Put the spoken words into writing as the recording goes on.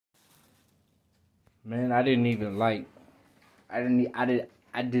Man, I didn't even like I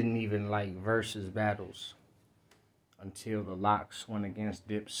didn't even like versus battles until the Locks went against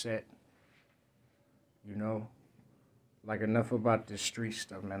Dipset. You know, like enough about this street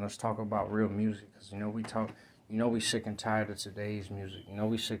stuff, man. Let's talk about real music, cause we sick and tired of today's music.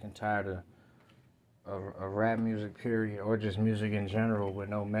 We sick and tired of rap music, period, or just music in general with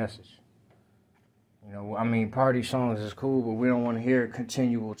no message. I mean, party songs is cool, but we don't want to hear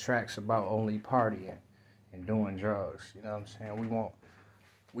continual tracks about only partying and doing drugs. You know what I'm saying?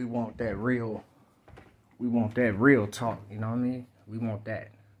 We want that real talk. You know what I mean? We want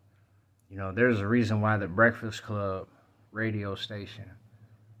that. There's a reason why the Breakfast Club radio station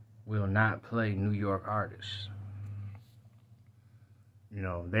will not play New York artists.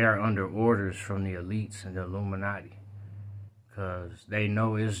 They are under orders from the elites and the Illuminati, because they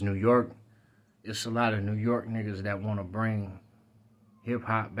know it's New York. It's a lot of New York niggas that want to bring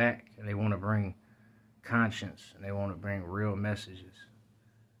hip-hop back, and they want to bring conscience, and they want to bring real messages.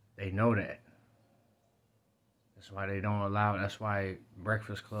 They know that. That's why they don't allow. That's why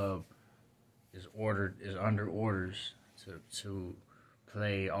Breakfast Club is under orders to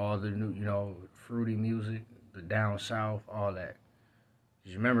play all the new, fruity music, the down south, all that.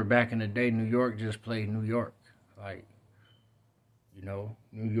 Because you remember back in the day, New York just played New York, like, New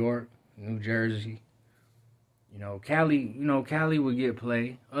York, New Jersey. Cali would get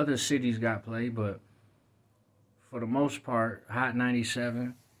play. Other cities got play, but for the most part, Hot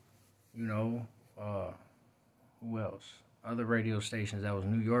 97, who else? Other radio stations that was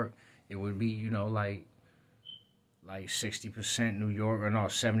New York, it would be, like 60% New York, or no,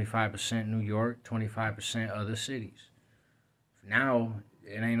 75% New York, 25% other cities. Now,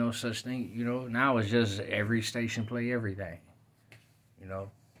 it ain't no such thing, now it's just every station play everything,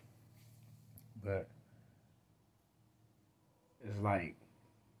 But it's like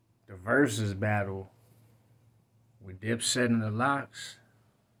the versus battle with Dipset and the Locks,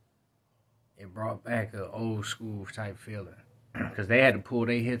 it brought back an old school type feeling. Because they had to pull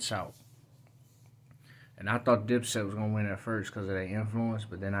their hits out. And I thought Dipset was going to win at first because of their influence,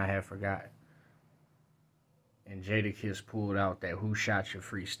 but then I had forgot. And Jadakiss pulled out that Who Shot Your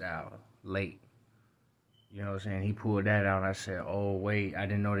freestyle late. You know what I'm saying? He pulled that out, and I said, oh, wait, I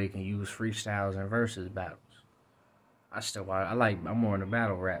didn't know they can use freestyles in versus battles. I'm more into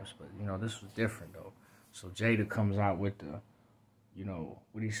battle raps, but, this was different, though. So Jada comes out with the,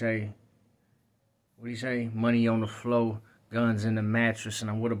 what'd he say? Money on the floor, guns in the mattress, and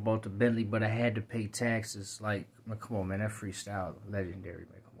I would have bought the Bentley, but I had to pay taxes. Like, man, come on, man, that freestyle, legendary,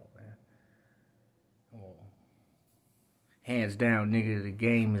 man. Come on, man. Come on. Hands down, nigga, the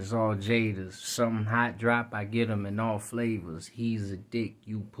game is all Jada's. Something hot drop, I get him in all flavors. He's a dick,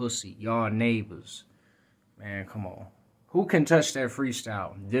 you pussy, y'all neighbors. Man, come on. Who can touch that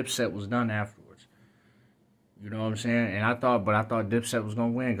freestyle? Dipset was done afterwards. You know what I'm saying? And I thought Dipset was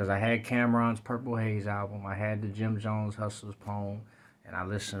going to win because I had Cameron's Purple Haze album. I had the Jim Jones Hustler's Poem. And I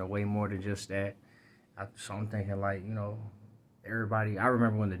listened to way more than just that. So I'm thinking, like, everybody. I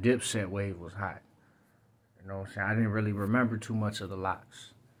remember when the Dipset wave was hot. You know what I'm saying? I didn't really remember too much of the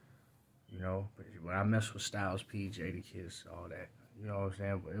Locks. But when I messed with Styles P, Jadakiss, all that. You know what I'm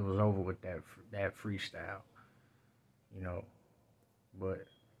saying? But it was over with that freestyle. But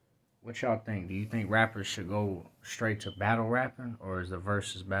what y'all think? Do you think rappers should go straight to battle rapping, or is the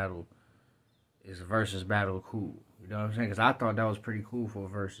versus battle cool? You know what I'm saying? Because I thought that was pretty cool for a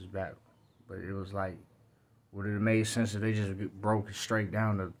versus battle. But it was like, would it have made sense if they just broke straight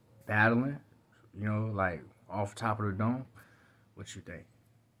down to battling? Like off top of the dome? What you think?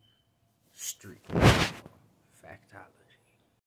 Street. Factology.